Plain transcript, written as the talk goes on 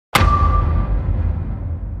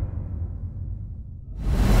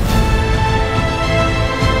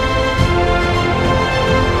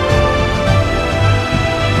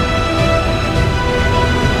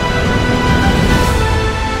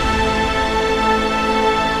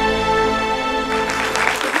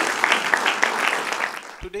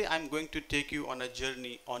to take you on a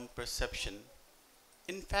journey on perception.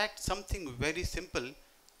 In fact, something very simple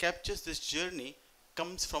captures this journey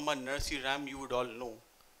comes from a nursery rhyme you would all know.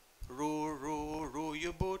 Row, row, row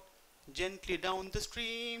your boat gently down the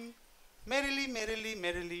stream. Merrily, merrily,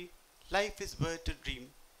 merrily, life is but a dream.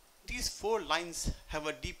 These four lines have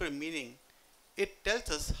a deeper meaning. It tells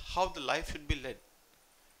us how the life should be led.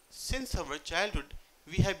 Since our childhood,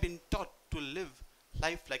 we have been taught to live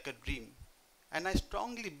life like a dream. And I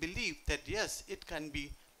strongly believe that yes, it can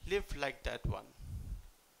be lived like that one.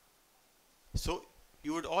 So,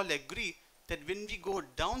 you would all agree that when we go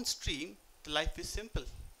downstream, the life is simple.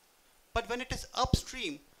 But when it is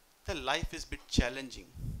upstream, the life is a bit challenging.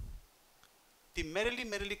 The merrily,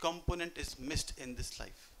 merrily component is missed in this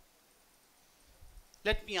life.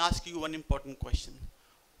 Let me ask you one important question.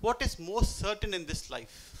 What is most certain in this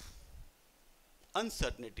life?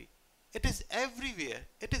 Uncertainty. It is everywhere.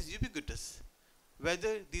 It is ubiquitous.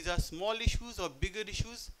 Whether these are small issues or bigger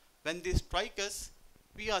issues, when they strike us,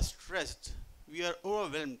 we are stressed, we are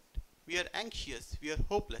overwhelmed, we are anxious, we are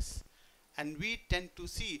hopeless, and we tend to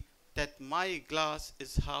see that my glass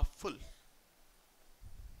is half full.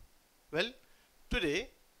 Well, today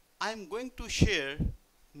I am going to share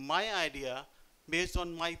my idea based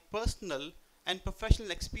on my personal and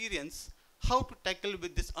professional experience how to tackle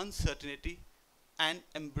with this uncertainty and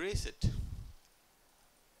embrace it.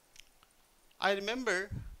 I remember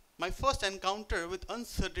my first encounter with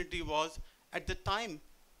uncertainty was at the time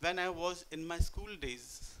when I was in my school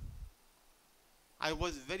days. I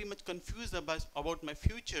was very much confused about my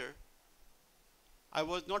future. I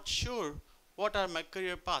was not sure what are my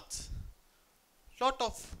career paths. Lot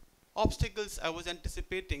of obstacles I was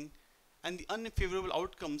anticipating and the unfavorable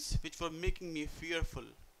outcomes which were making me fearful.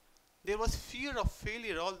 There was fear of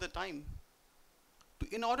failure all the time.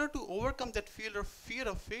 In order to overcome that fear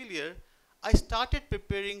of failure, I started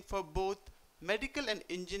preparing for both medical and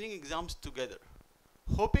engineering exams together,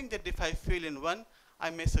 hoping that if I fail in one, I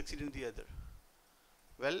may succeed in the other.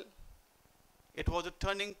 Well, it was a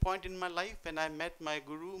turning point in my life when I met my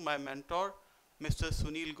guru, my mentor, Mr.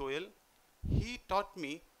 Sunil Goyal. He taught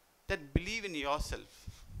me that believe in yourself.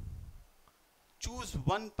 Choose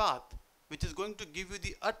one path which is going to give you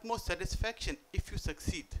the utmost satisfaction if you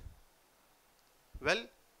succeed. Well,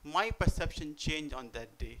 my perception changed on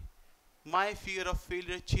that day. My fear of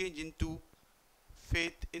failure changed into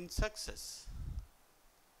faith in success.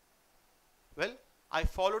 Well, I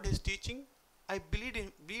followed his teaching, I believed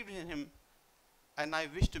in him, and I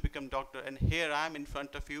wished to become doctor. And here I am in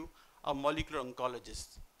front of you, a molecular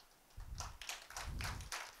oncologist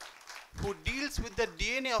who deals with the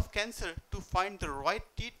DNA of cancer to find the right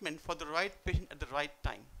treatment for the right patient at the right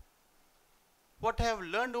time. What I have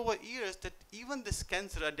learned over years that even this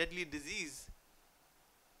cancer, a deadly disease,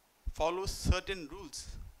 follows certain rules.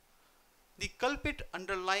 The culprit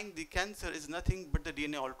underlying the cancer is nothing but the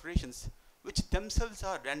DNA alterations, which themselves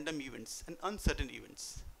are random events and uncertain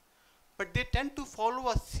events. But they tend to follow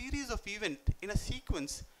a series of events in a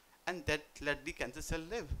sequence and that let the cancer cell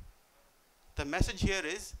live. The message here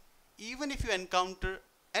is, even if you encounter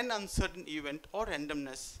an uncertain event or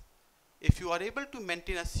randomness, if you are able to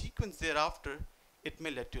maintain a sequence thereafter, it may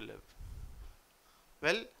let you live.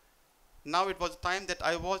 Well, now it was time that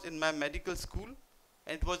I was in my medical school,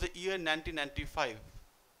 and it was the year 1995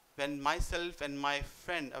 when myself and my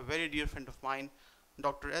friend, a very dear friend of mine,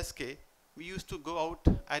 Dr. SK, we used to go out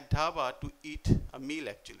at dhaba to eat a meal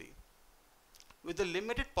actually. With the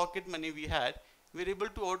limited pocket money we had, we were able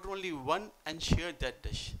to order only one and share that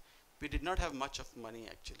dish. We did not have much of money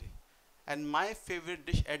actually. And my favorite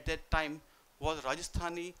dish at that time was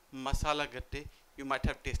Rajasthani masala gatte. You might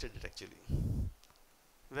have tasted it actually.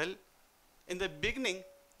 Well, in the beginning,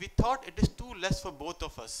 we thought it is too less for both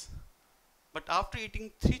of us. But after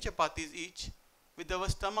eating 3 chapatis each, with our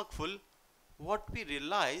stomach full, what we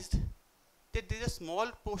realized that there is a small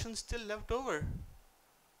portion still left over.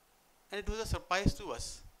 And it was a surprise to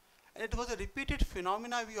us. And it was a repeated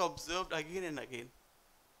phenomena we observed again and again.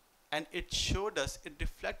 And it showed us, it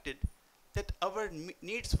reflected that our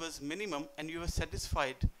needs was minimum and we were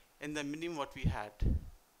satisfied in the minimum what we had.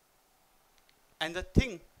 And the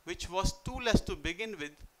thing which was too less to begin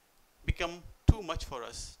with become too much for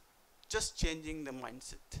us, just changing the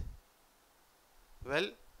mindset. Well,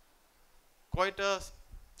 quite a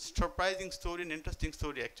surprising story and interesting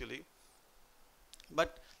story actually.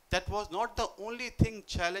 But that was not the only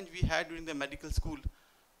challenge we had during the medical school,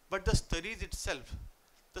 but the studies itself.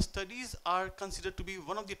 The studies are considered to be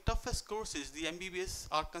one of the toughest courses. The MBBS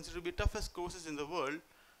are considered to be toughest courses in the world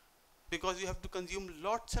because you have to consume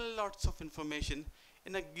lots and lots of information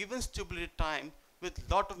in a given stipulated time with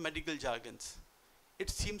lot of medical jargons. it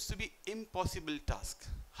seems to be impossible task,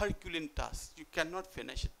 Herculean task. You cannot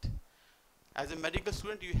finish it. As a medical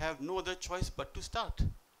student, you have no other choice but to start.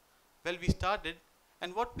 Well, we started,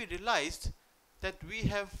 and what we realized that we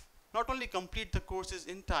have not only completed the courses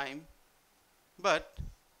in time, but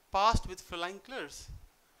passed with flying colors.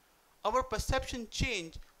 Our perception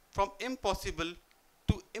changed from impossible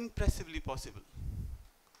to impressively possible.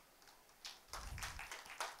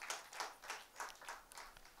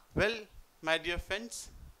 Well, my dear friends,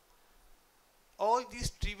 all these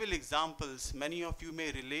trivial examples, many of you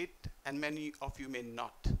may relate and many of you may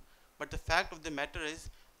not. But the fact of the matter is,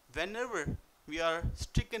 whenever we are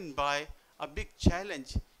stricken by a big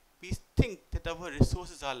challenge, we think that our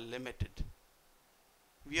resources are limited.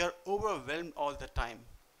 We are overwhelmed all the time.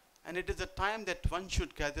 And it is a time that one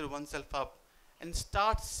should gather oneself up and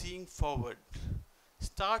start seeing forward.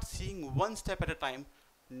 Start seeing one step at a time,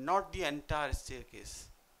 not the entire staircase.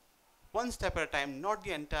 One step at a time, not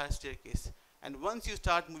the entire staircase. And once you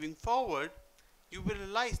start moving forward, you will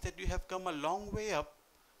realize that you have come a long way up,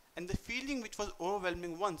 and the feeling which was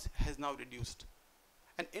overwhelming once has now reduced.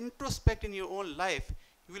 And introspect in your own life,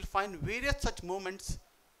 you will find various such moments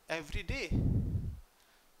every day.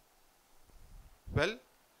 Well,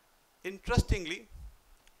 interestingly,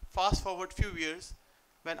 fast forward few years,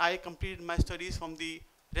 when I completed my studies from the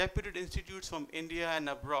reputed institutes from India and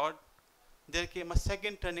abroad, there came a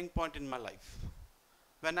second turning point in my life,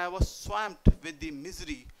 when I was swamped with the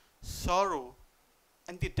misery, sorrow,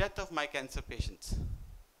 and the death of my cancer patients.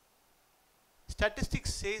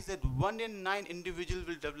 Statistics says that 1 in 9 individuals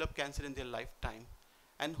will develop cancer in their lifetime,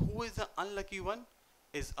 and who is the unlucky one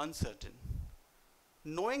is uncertain.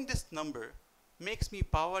 Knowing this number makes me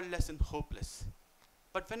powerless and hopeless.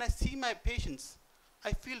 But when I see my patients,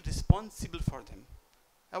 I feel responsible for them.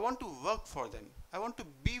 I want to work for them. I want to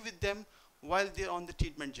be with them while they're on the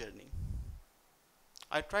treatment journey.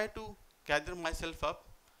 I try to gather myself up,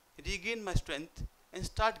 regain my strength, and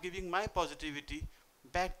start giving my positivity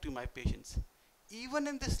back to my patients. Even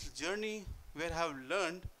in this journey where I have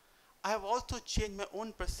learned, I have also changed my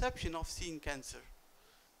own perception of seeing cancer.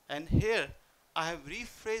 And here, I have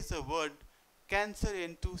rephrased the word cancer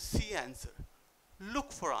into see answer.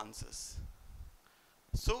 Look for answers.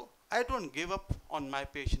 So, I don't give up on my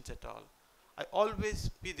patients at all. I always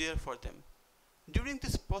be there for them. During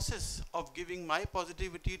this process of giving my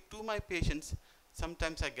positivity to my patients,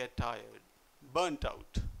 sometimes I get tired, burnt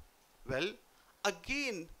out. Well,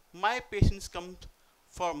 again, my patients come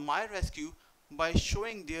for my rescue by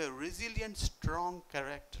showing their resilient, strong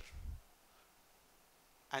character.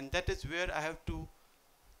 And that is where I have to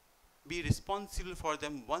be responsible for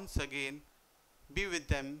them once again, be with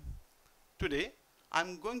them. Today,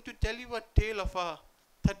 I'm going to tell you a tale of a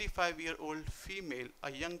 35-year-old female,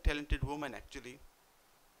 a young talented woman actually,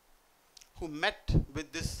 who met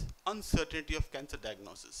with this uncertainty of cancer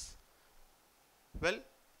diagnosis. Well,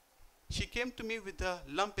 she came to me with a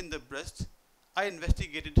lump in the breast. I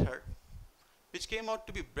investigated her, which came out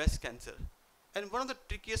to be breast cancer, and one of the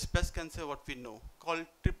trickiest breast cancer what we know, called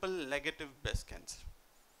triple negative breast cancer.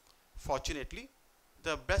 Fortunately,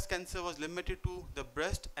 the breast cancer was limited to the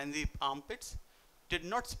breast and the armpits, did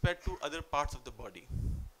not spread to other parts of the body.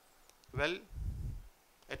 Well,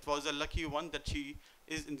 it was a lucky one that she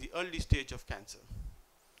is in the early stage of cancer.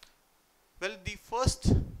 Well, the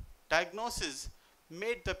first diagnosis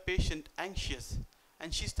made the patient anxious,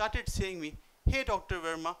 and she started saying me, "Hey Dr.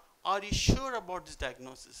 Verma, are you sure about this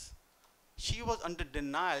diagnosis?" She was under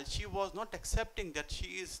denial. She was not accepting that she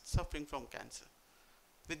is suffering from cancer.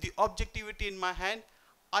 With the objectivity in my hand,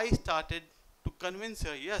 I started to convince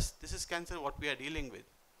her, yes, this is cancer what we are dealing with.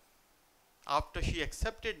 After she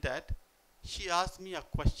accepted that, she asked me a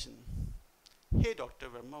question. "Hey Dr.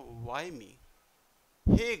 Verma, why me?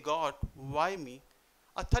 Hey God, why me?"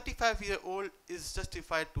 A 35-year-old is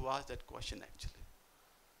justified to ask that question actually.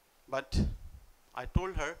 But I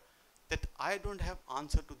told her that I don't have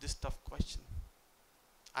answer to this tough question.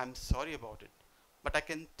 I'm sorry about it, but I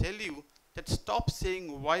can tell you that stop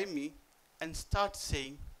saying why me and start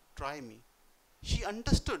saying try me. She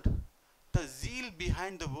understood the zeal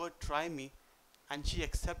behind the word try me, and she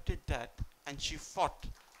accepted that and she fought.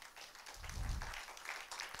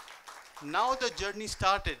 Now the journey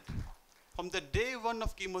started. From the day one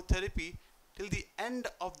of chemotherapy till the end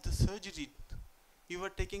of the surgery, we were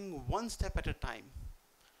taking one step at a time.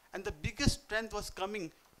 And the biggest strength was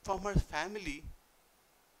coming from her family,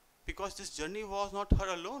 because this journey was not her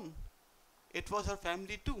alone. It was her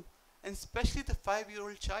family too, and especially the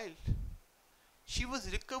 5-year-old child. She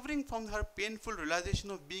was recovering from her painful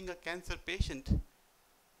realization of being a cancer patient.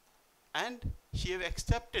 And she have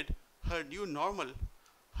accepted her new normal.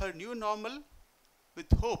 Her new normal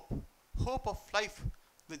with hope, hope of life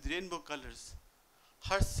with rainbow colors,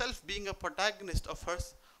 herself being a protagonist of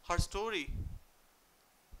her story.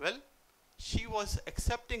 Well, she was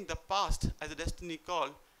accepting the past as a destiny call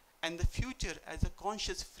and the future as a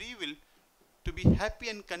conscious free will to be happy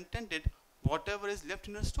and contented whatever is left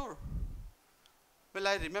in her store. Well,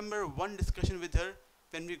 I remember one discussion with her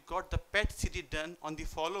when we got the PET CT done on the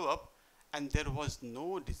follow up and there was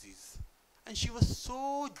no disease. And she was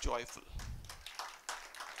so joyful.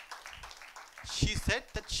 She said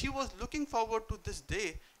that she was looking forward to this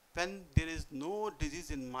day when there is no disease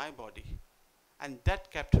in my body. And that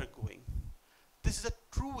kept her going. This is a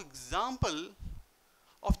true example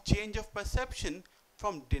of change of perception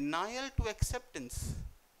from denial to acceptance.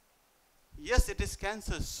 Yes, it is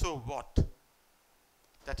cancer, so what?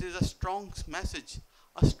 That is a strong message,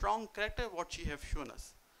 a strong character what she have shown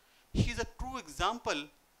us. She is a true example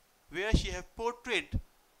where she have portrayed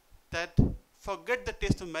that forget the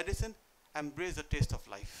taste of medicine, embrace the taste of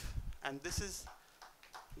life. And this is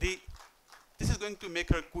going to make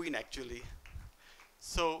her queen actually.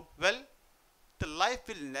 So, well, the life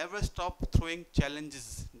will never stop throwing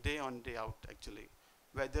challenges day on day out actually,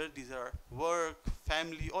 whether these are work,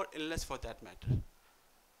 family or illness for that matter.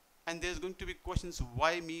 And there's going to be questions,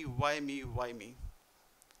 why me, why me, why me?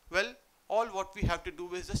 Well, all what we have to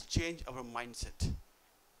do is just change our mindset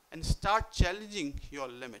and start challenging your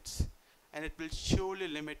limits, and it will surely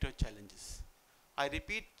limit your challenges. I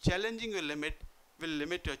repeat, challenging your limit will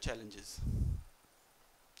limit your challenges.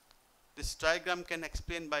 This diagram can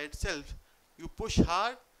explain by itself. You push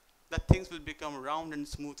hard, the things will become round and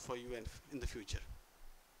smooth for you in the future.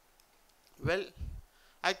 Well,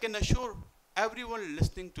 I can assure everyone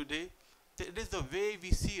listening today that it is the way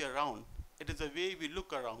we see around. It is the way we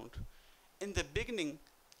look around. In the beginning,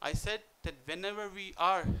 I said that whenever we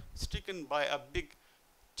are stricken by a big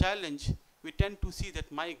challenge, we tend to see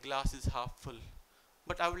that my glass is half full.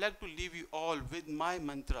 But I would like to leave you all with my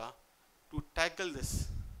mantra to tackle this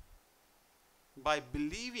by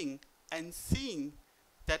believing and seeing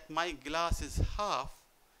that my glass is half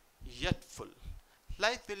yet full.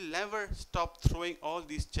 Life will never stop throwing all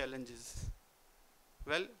these challenges.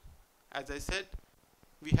 Well, as I said,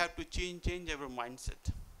 we have to change our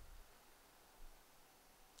mindset.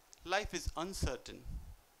 Life is uncertain.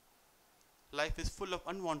 Life is full of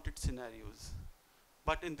unwanted scenarios.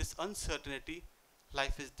 But in this uncertainty,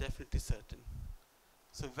 life is definitely certain.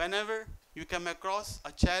 So whenever you come across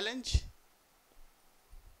a challenge,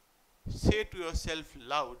 say to yourself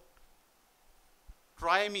loud,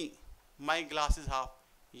 try me, my glass is half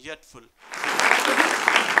yet full.